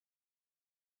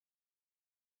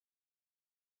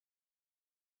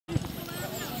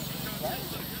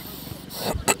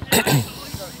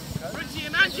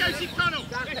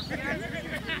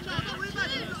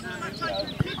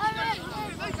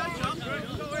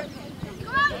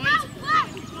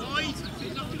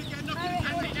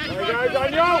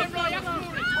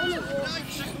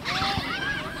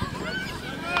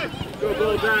Good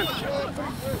ball, Dan.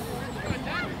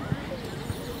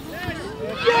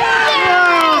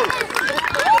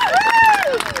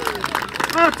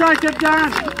 I'll take it,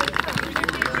 Dan.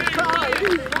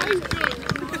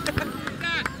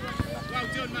 Well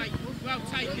done, mate. Well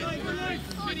taken.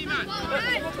 Steady, man.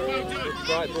 Well done.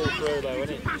 Right ball through, though,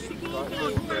 isn't it?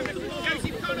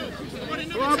 Joseph Connell.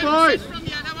 Come on, boys. From you.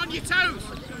 Now on your toes.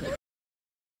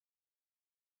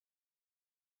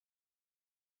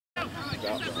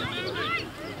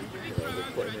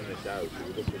 Put him in the doubt, he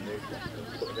was up and moved.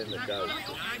 Put him in the doubt,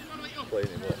 playing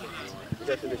him up. He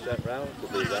gets to the second round,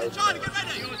 could be out.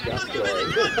 That's great.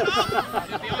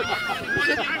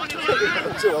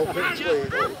 Too old thing to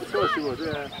play. Of course he would, yeah.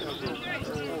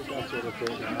 That sort of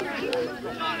thing.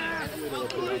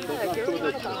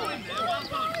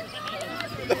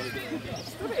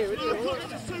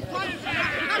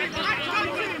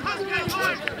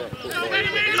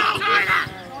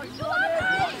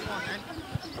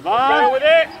 Come on. Go with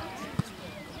it.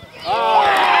 Oh.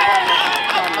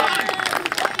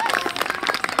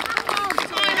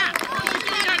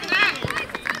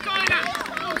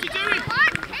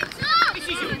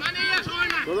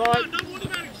 Good on.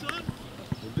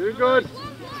 You're doing good.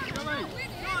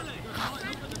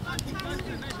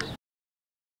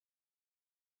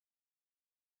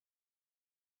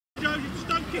 Joe, you just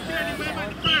don't kick it anywhere but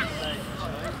the back.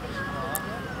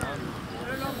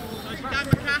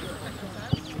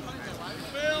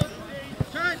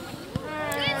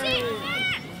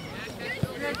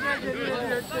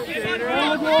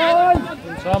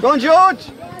 Go on, George!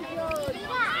 See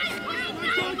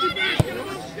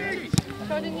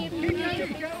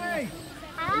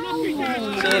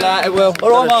you later, Will.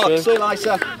 Alright, Mark. See you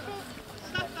later.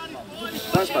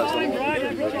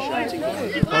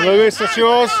 Come on, Lewis, that's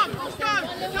yours.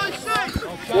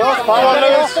 Yours, come on,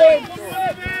 Lewis.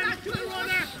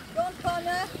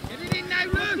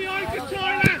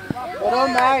 Well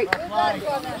done, mate.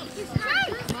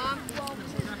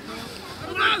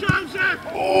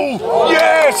 Oh,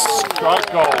 yes! Great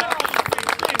goal.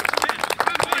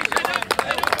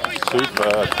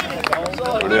 Superb.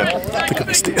 Brilliant. I think I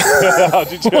missed it.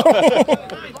 Did you?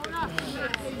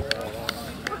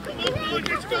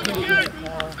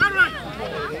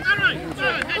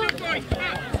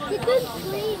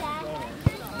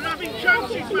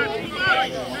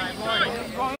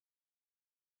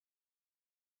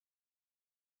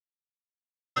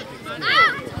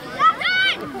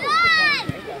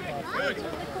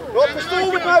 Go for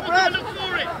Steve, Brad!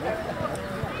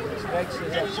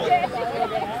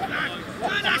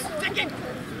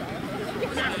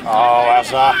 Oh,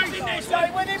 how's that?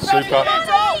 Super.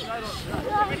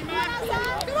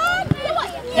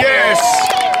 Yes!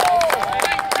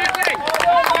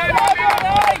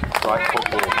 Right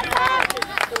football.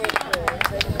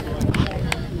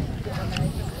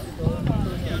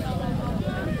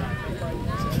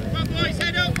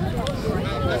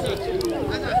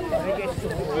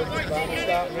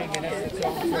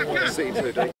 Sitting to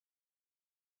the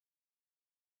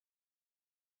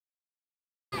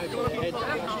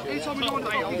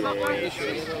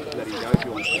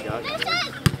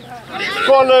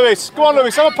Go on, Lewis. Go on,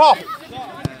 Lewis. Have a pop.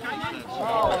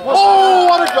 Oh,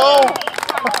 what a goal.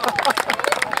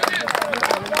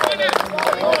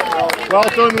 Well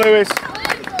done, Lewis.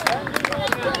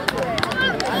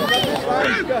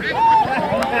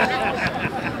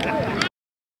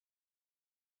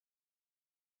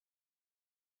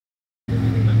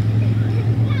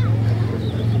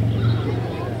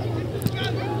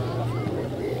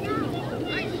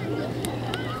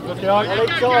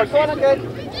 Go on again.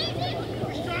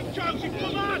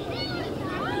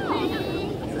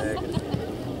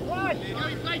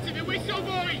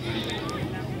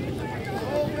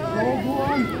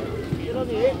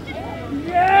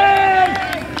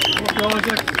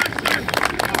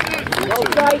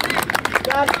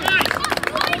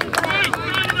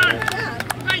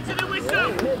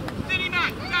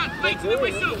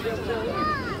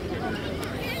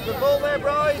 Good ball there,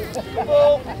 Brian. Good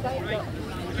ball.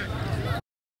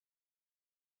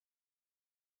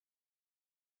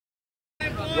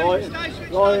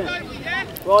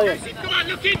 Ryan. Come on,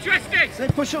 look interesting. Say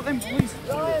push up then, please.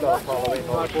 Go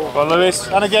on, Lewis.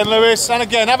 And again, Lewis. And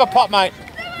again. Have a pop, mate.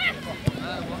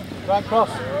 Right cross.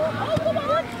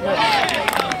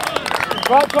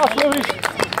 Right cross, Lewis.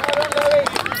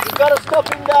 You've got to stop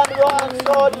him down the right hand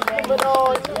side. He's number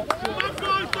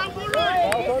 9.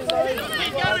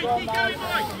 Keep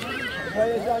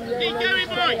going,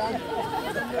 boy.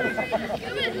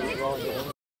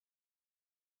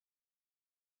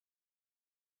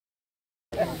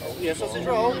 Yeah, sausage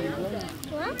roll.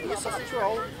 Yeah, sausage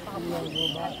roll.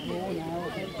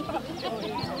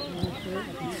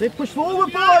 Sit, push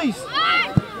forward, boys.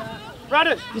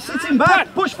 Radis. You're sitting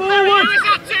back. Push forward. Who is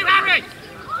that to, Harry?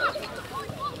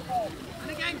 And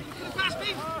again, pass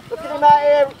me. Look at him out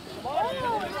here.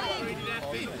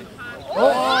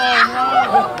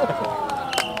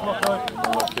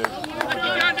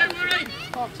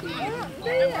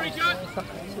 Don't worry, John.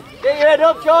 Get your head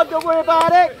up, John. Don't worry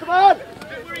about it. Come on.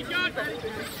 Don't worry, John.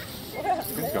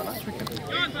 He's gone last weekend.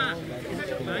 John, man.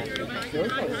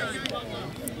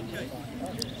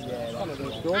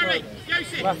 Harry,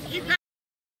 Joseph, you can.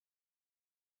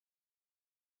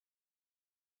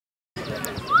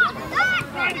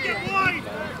 Trying to get wide.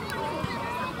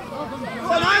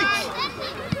 Come on, H.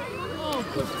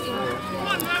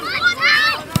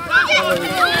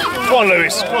 Come on,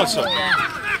 Lewis. Come on, son.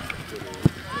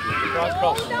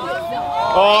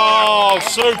 Oh,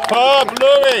 superb,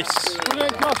 Lewis.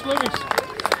 Brilliant cross, Lewis.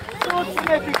 Don't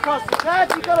make it cross the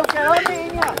head. You've got to get on it,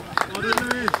 ain't you?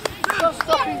 Don't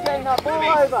stop him getting that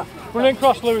ball over. Brilliant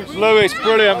cross, Lewis. Lewis,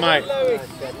 brilliant, mate. Lewis.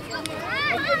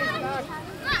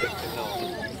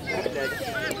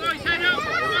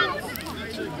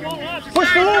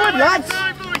 Push forward, lads.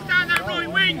 Boys down that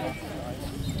right wing. H.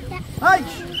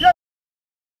 Go.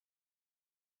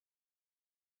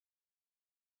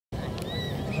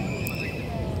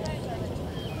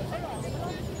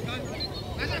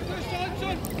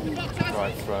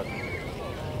 Right, Fred.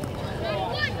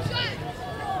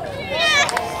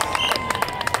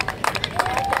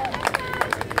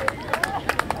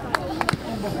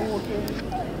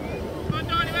 Come on,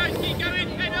 Dynamo, keep going.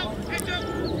 Head up, head up.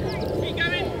 Keep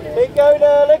going. Keep going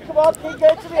early. Come on, keep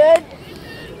going to the end.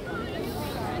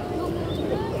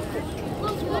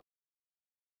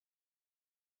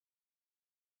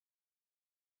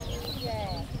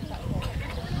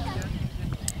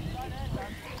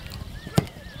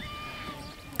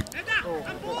 Head up,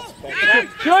 and ball.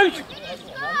 Shoot!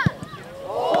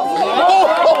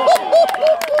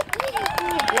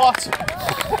 What?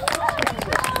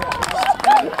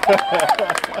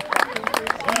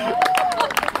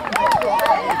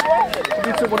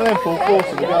 You took one of them full force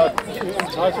in the guard.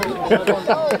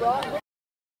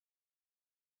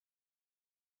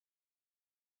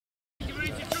 You're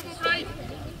into trouble, Ray.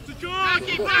 Secure,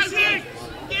 keep passing.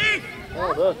 Keep.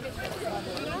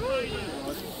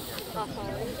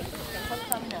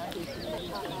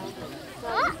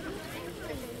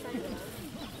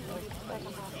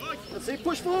 Let's see,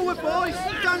 push forward, boys.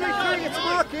 Down the three, it's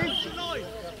marking.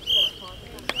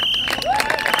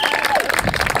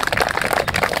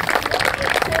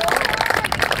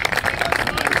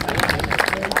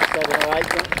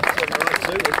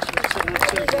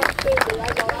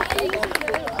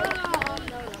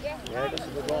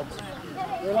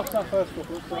 We lost our first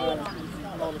couple.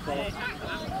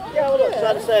 Yeah, well, look,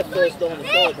 trying to say first on the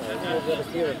side.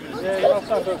 Yeah, we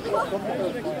lost our first couple.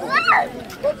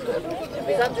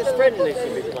 Is that just friendly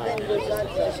to be playing?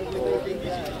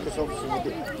 Because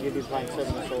obviously you've been playing 7 or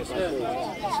 4 games.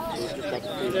 You just have to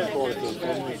do the quality of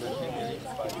friendlies. We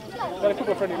had a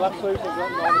couple of friendly last week.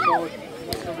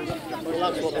 Well,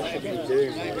 that's what they should be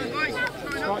doing. Yeah.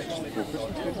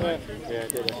 Yeah,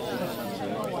 did it?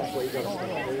 That's what you got to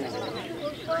do.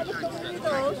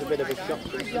 It's a bit of a shock to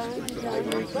the system today.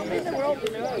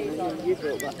 You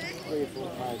built that 3 or 4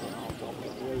 players on half top,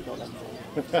 but you really got them to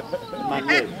Man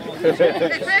U. But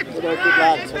they're good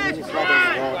lads, and this lad on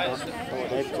the ball,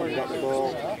 they've got the ball.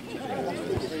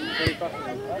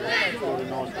 Really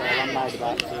nice ball, I'm mad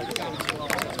about it.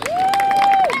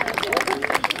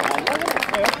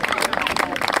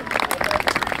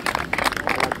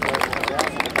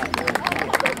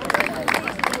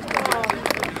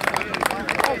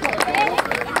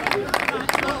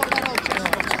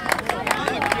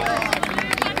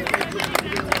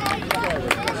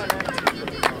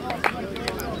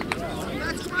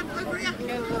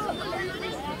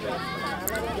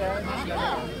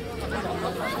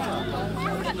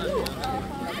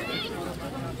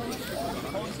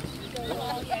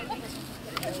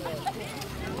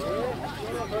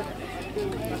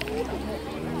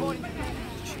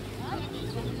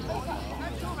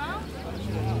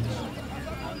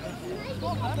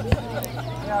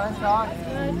 Yeah, that's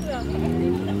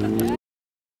right.